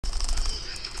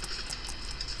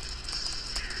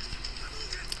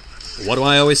What do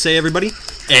I always say, everybody?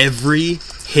 Every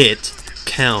hit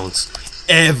counts.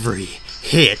 Every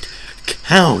hit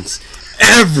counts.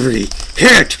 Every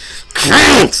hit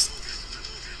counts!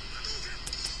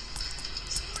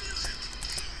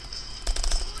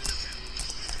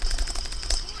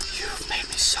 You've made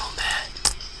me so mad.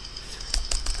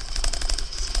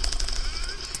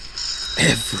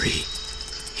 Every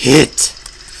hit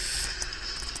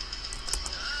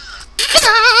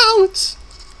counts!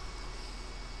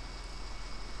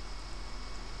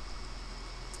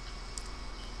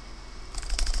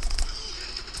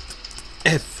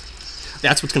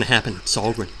 That's what's gonna happen,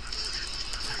 Solgren.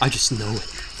 I just know it.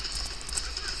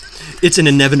 It's an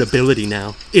inevitability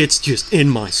now. It's just in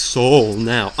my soul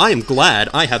now. I am glad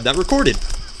I have that recorded.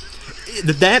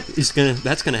 That's gonna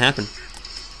happen.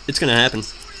 It's gonna happen.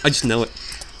 I just know it.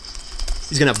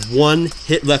 He's gonna have one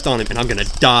hit left on him, and I'm gonna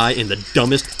die in the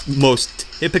dumbest, most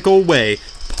typical way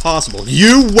possible.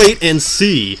 You wait and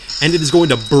see, and it is going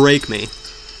to break me.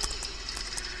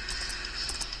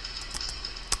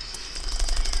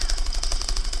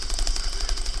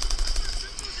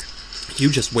 You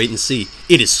just wait and see.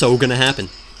 It is so gonna happen.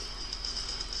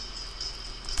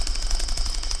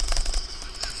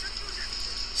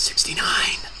 $69.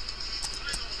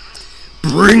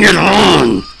 Bring it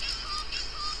on!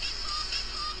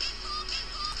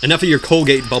 Enough of your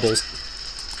Colgate bubbles.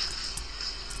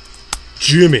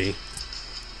 Jimmy.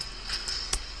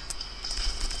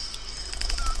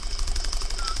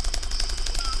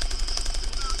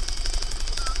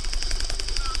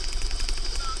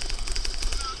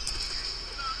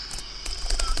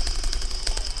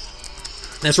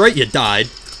 That's right, you died.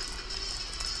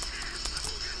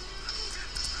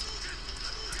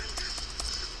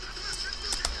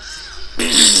 I'm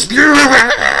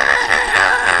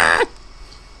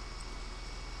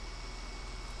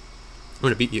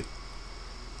gonna beat you.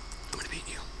 I'm gonna beat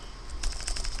you.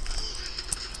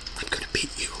 I'm gonna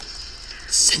beat you.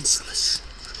 Senseless.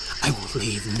 I will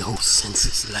leave no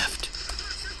senses left.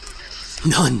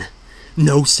 None.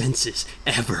 No senses.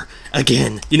 Ever.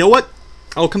 Again. You know what?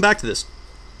 I'll come back to this.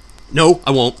 No,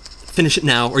 I won't. Finish it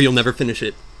now, or you'll never finish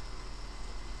it.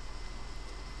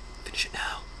 Finish it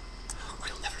now, or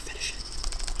you'll never finish it.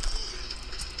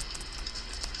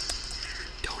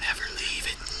 Don't ever leave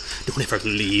it. Don't ever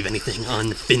leave anything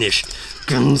unfinished,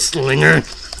 gunslinger.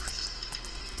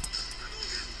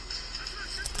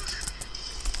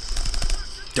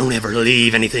 Don't ever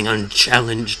leave anything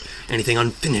unchallenged, anything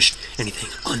unfinished, anything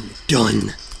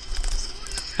undone.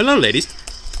 Hello, ladies.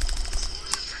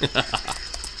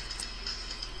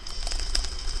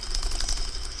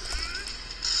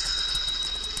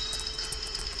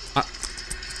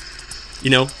 You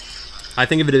know, I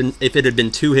think if it had been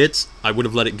 2 hits, I would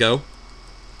have let it go.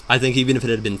 I think even if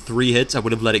it had been 3 hits, I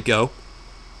would have let it go.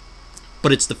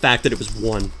 But it's the fact that it was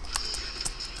 1.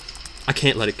 I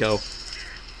can't let it go.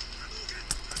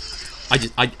 I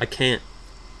can't.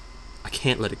 I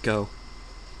can't let it go.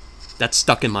 That's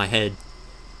stuck in my head.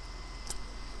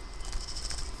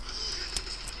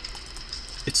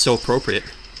 It's so appropriate.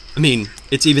 I mean,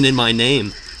 it's even in my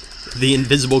name. The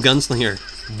Invisible Gunslinger.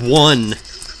 1.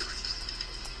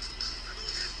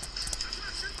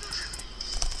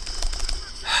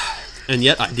 And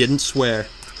yet I didn't swear.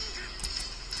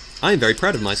 I am very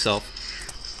proud of myself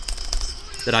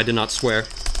that I did not swear,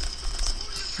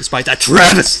 despite that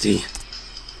travesty.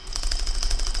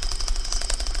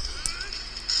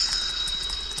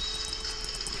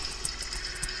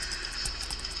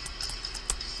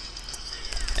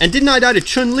 And didn't I die to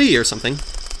Chun-Li or something?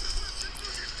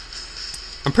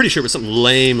 I'm pretty sure it was something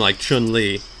lame like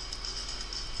Chun-Li.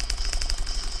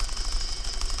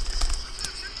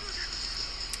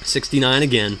 $69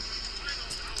 again.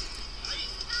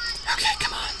 Okay,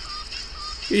 come on.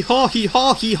 Hee-haw,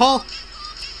 hee-haw, hee-haw.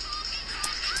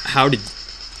 How did...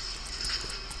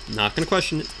 Not gonna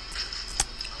question it.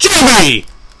 Jimmy!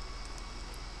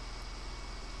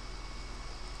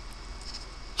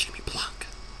 Jimmy Blanc.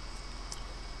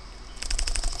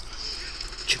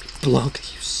 Jimmy Blanc,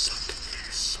 you suck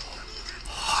so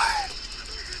hard.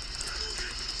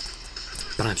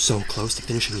 But I'm so close to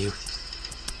finishing you.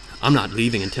 I'm not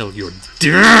leaving until you're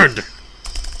dead!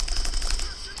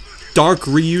 Dark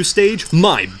Ryu stage?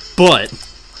 My butt!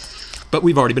 But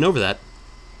we've already been over that.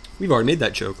 We've already made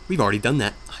that joke. We've already done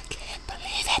that. I can't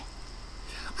believe it.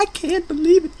 I can't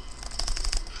believe it.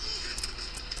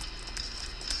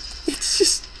 It's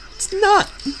just... It's not.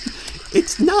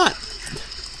 It's not.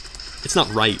 It's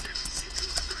not right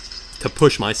to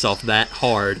push myself that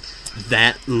hard,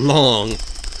 that long,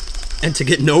 and to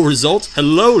get no results.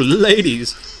 Hello,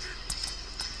 ladies.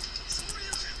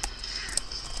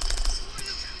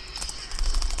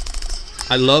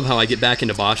 I love how I get back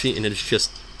into Boshy and it's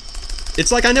just...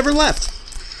 It's like I never left.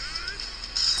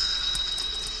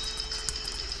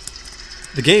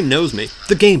 The game knows me.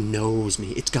 The game knows me.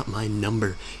 It's got my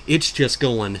number. It's just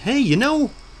going, hey, you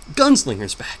know,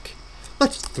 Gunslinger's back.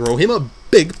 Let's throw him a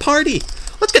big party.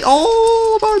 Let's get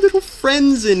all of our little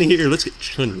friends in here. Let's get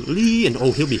Chun-Li, and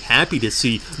oh, he'll be happy to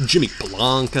see Jimmy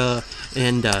Blanca.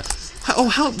 And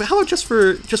how about just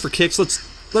for kicks?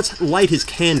 Let's light his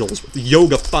candles with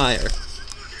yoga fire.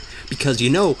 Because you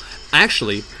know,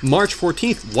 actually, March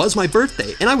 14th was my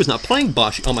birthday, and I was not playing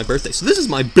Boshy on my birthday, so this is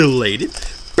my belated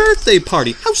birthday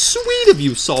party. How sweet of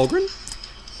you, Solgren.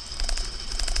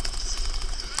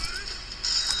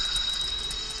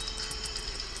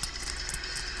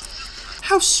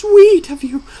 How sweet of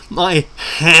you. My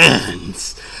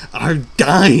hands are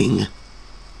dying.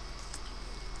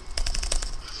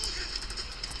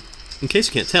 In case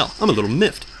you can't tell, I'm a little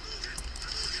miffed.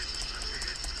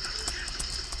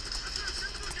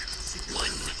 One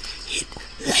hit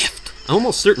left. I'm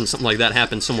almost certain something like that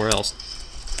happened somewhere else.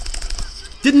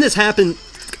 Didn't this happen...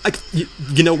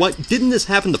 you know what? Didn't this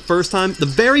happen the first time? The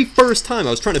very first time I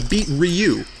was trying to beat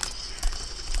Ryu.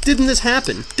 Didn't this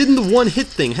happen? Didn't the one-hit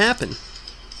thing happen?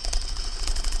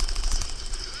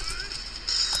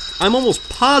 I'm almost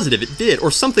positive it did,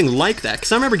 or something like that,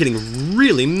 because I remember getting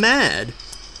really mad.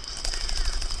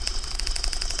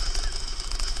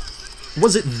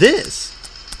 Was it this?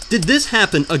 Did this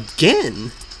happen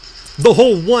again? The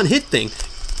whole one-hit thing.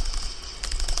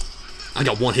 I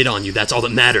got one hit on you, that's all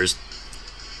that matters.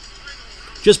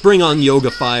 Just bring on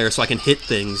Yoga Fire so I can hit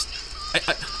things.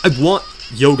 I want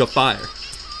Yoga Fire.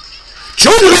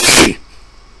 Chun-Li!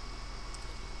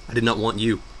 I did not want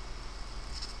you.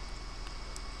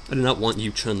 I do not want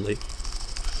you, Chun-Li.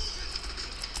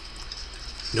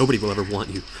 Nobody will ever want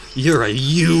you. You're a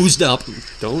used up...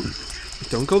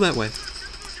 Don't go that way.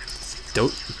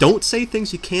 Don't say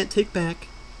things you can't take back.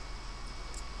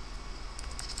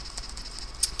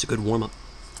 It's a good warm-up.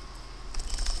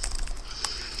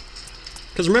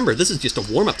 Because remember, this is just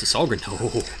a warm-up to Solgren.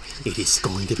 No, it is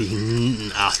going to be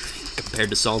nothing compared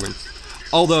to Solgren.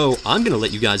 Although, I'm going to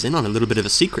let you guys in on a little bit of a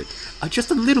secret.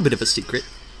 Just a little bit of a secret.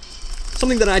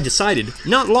 Something that I decided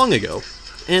not long ago,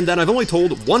 and that I've only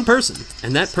told one person,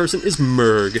 and that person is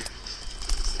Merg.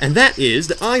 And that is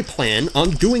that I plan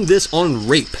on doing this on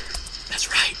rape. That's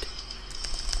right.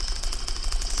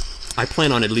 I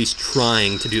plan on at least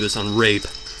trying to do this on rape.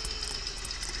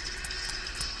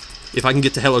 If I can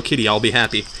get to Hello Kitty, I'll be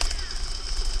happy.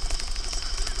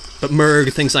 But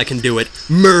Merg thinks I can do it.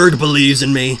 Merg believes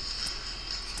in me.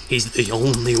 He's the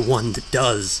only one that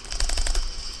does.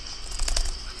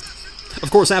 Of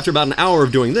course, after about an hour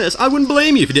of doing this, I wouldn't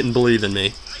blame you if you didn't believe in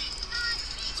me.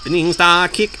 Spinning star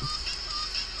kick.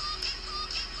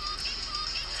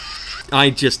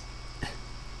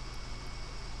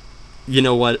 You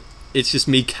know what? It's just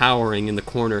me cowering in the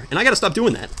corner, and I gotta stop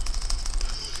doing that.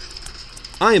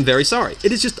 I am very sorry.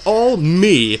 It is just all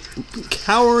me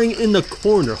cowering in the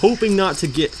corner, hoping not to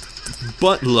get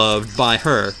butt-loved by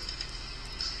her.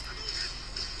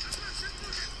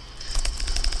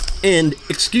 And,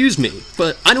 excuse me,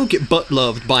 but I don't get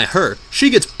butt-loved by her. She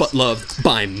gets butt-loved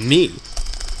by me.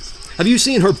 Have you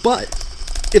seen her butt?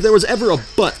 If there was ever a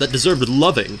butt that deserved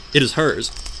loving, it is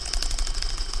hers.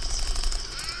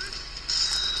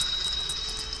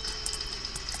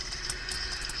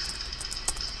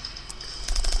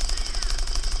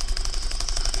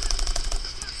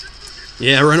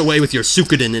 Yeah, run away with your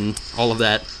Suikoden and all of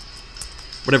that.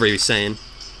 Whatever he was saying.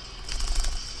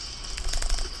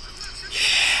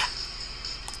 Yeah.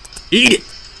 Eat it!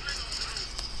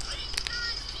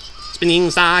 Spinning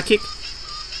star kick.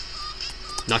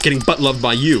 Not getting butt loved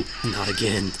by you. Not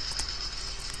again.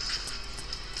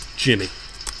 Jimmy.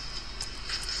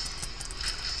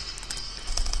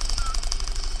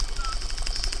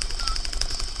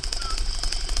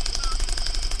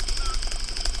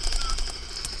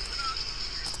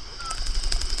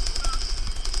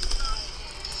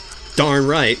 Darn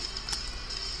right.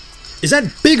 Is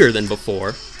that bigger than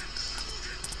before?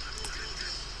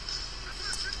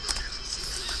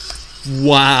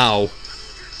 Wow.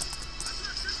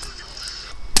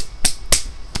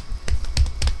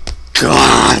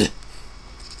 God!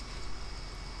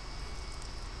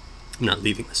 I'm not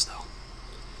leaving this, though.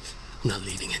 I'm not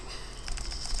leaving it.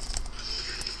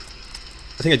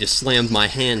 I think I just slammed my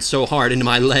hand so hard into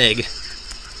my leg. I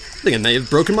think I may have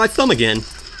broken my thumb again.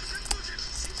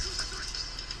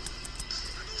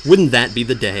 Wouldn't that be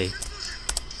the day?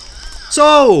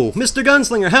 So, Mr.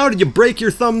 Gunslinger, how did you break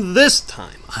your thumb this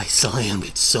time? I slammed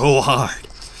it so hard.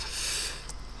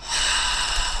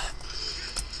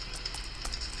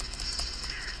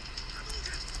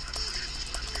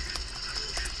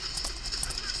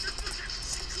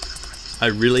 I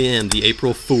really am the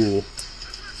April Fool.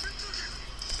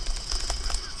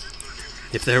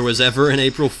 If there was ever an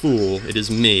April Fool, it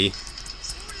is me.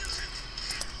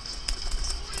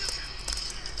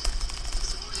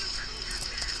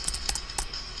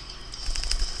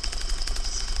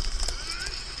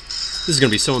 This is gonna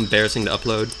be so embarrassing to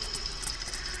upload.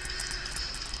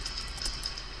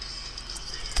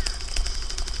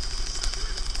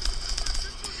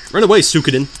 Run away,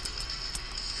 Suikoden.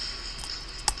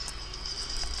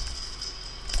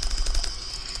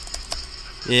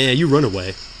 Yeah, you run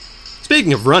away.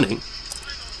 Speaking of running.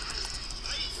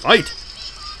 Fight!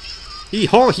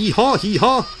 Hee-haw, hee-haw,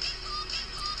 hee-haw!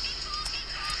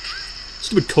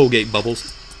 Stupid Colgate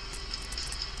bubbles.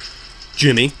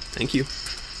 Jimmy, thank you.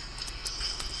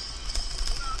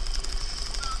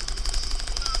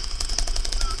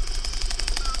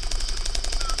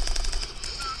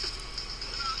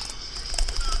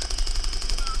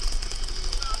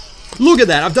 Look at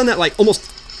that, I've done that like almost...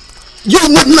 You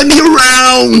wouldn't let me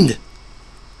around!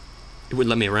 It wouldn't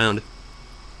let me around.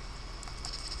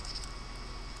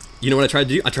 You know what I tried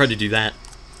to do? I tried to do that.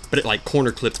 But it like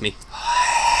corner clipped me.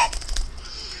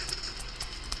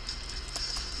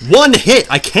 One hit!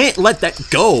 I can't let that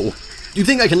go! Do you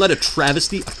think I can let a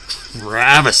travesty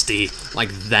like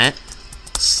that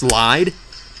slide?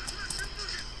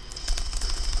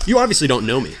 You obviously don't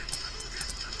know me.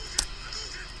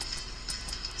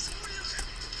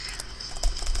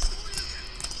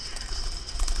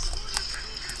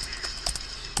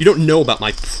 You don't know about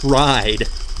my pride.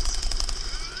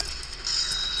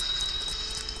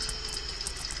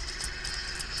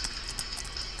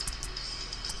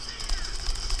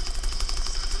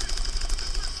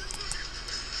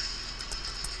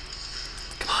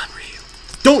 Come on, Ryu.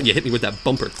 Don't you hit me with that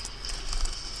bumper.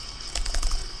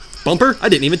 Bumper? I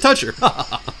didn't even touch her.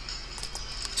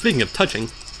 Speaking of touching.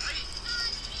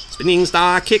 Spinning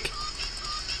star kick.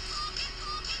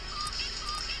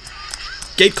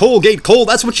 Gate Cole,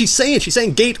 that's what she's saying. She's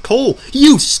saying Gate Cole.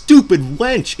 You stupid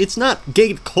wench. It's not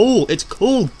Gate Cole, it's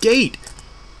Cole Gate.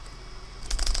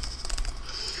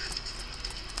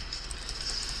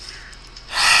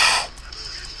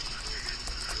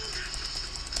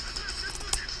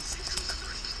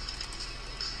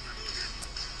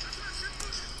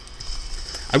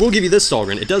 I will give you this,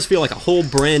 Solgren. It does feel like a whole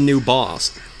brand new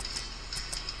boss.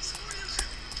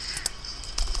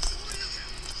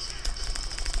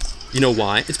 You know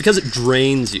why? It's because it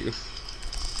drains you.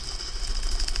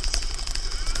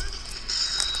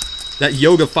 That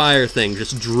yoga fire thing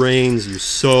just drains you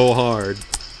so hard.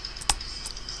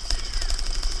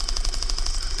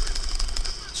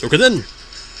 Suikoden!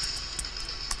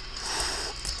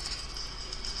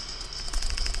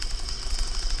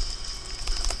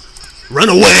 Run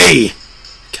away!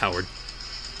 Coward.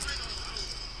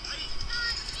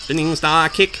 Spinning star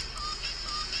kick.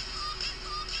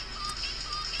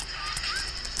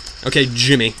 Okay,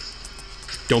 Jimmy.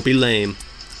 Don't be lame.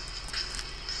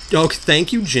 Oh,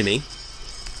 thank you, Jimmy.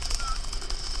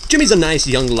 Jimmy's a nice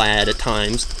young lad at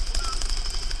times.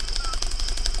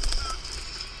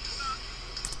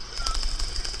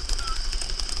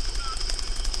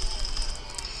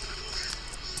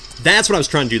 That's what I was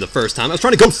trying to do the first time. I was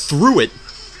trying to go through it.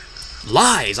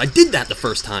 Lies! I did that the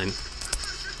first time.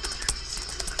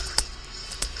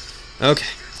 Okay.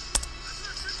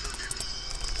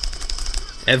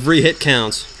 Every hit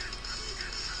counts.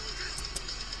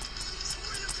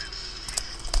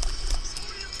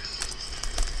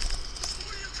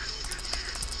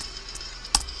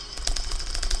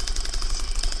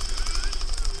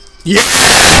 Yeah!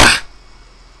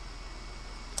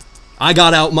 I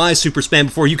got out my super spam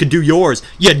before you could do yours,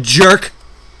 you jerk!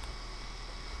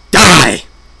 Die!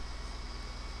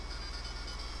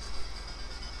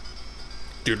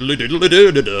 Bam!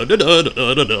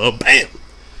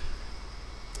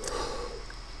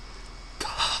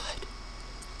 God.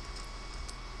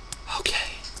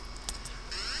 Okay.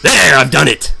 There, I've done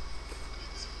it!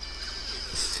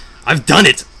 I've done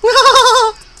it!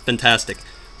 Fantastic.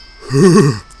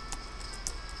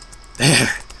 There.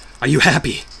 Are you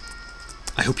happy?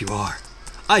 I hope you are.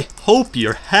 I hope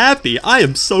you're happy. I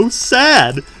am so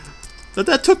sad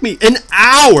that took me an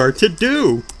hour to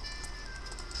do.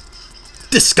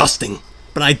 Disgusting.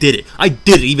 But I did it. I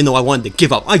did it even though I wanted to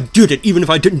give up. I did it even if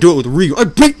I didn't do it with Ryu. I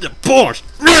beat the boss.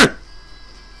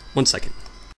 1 second.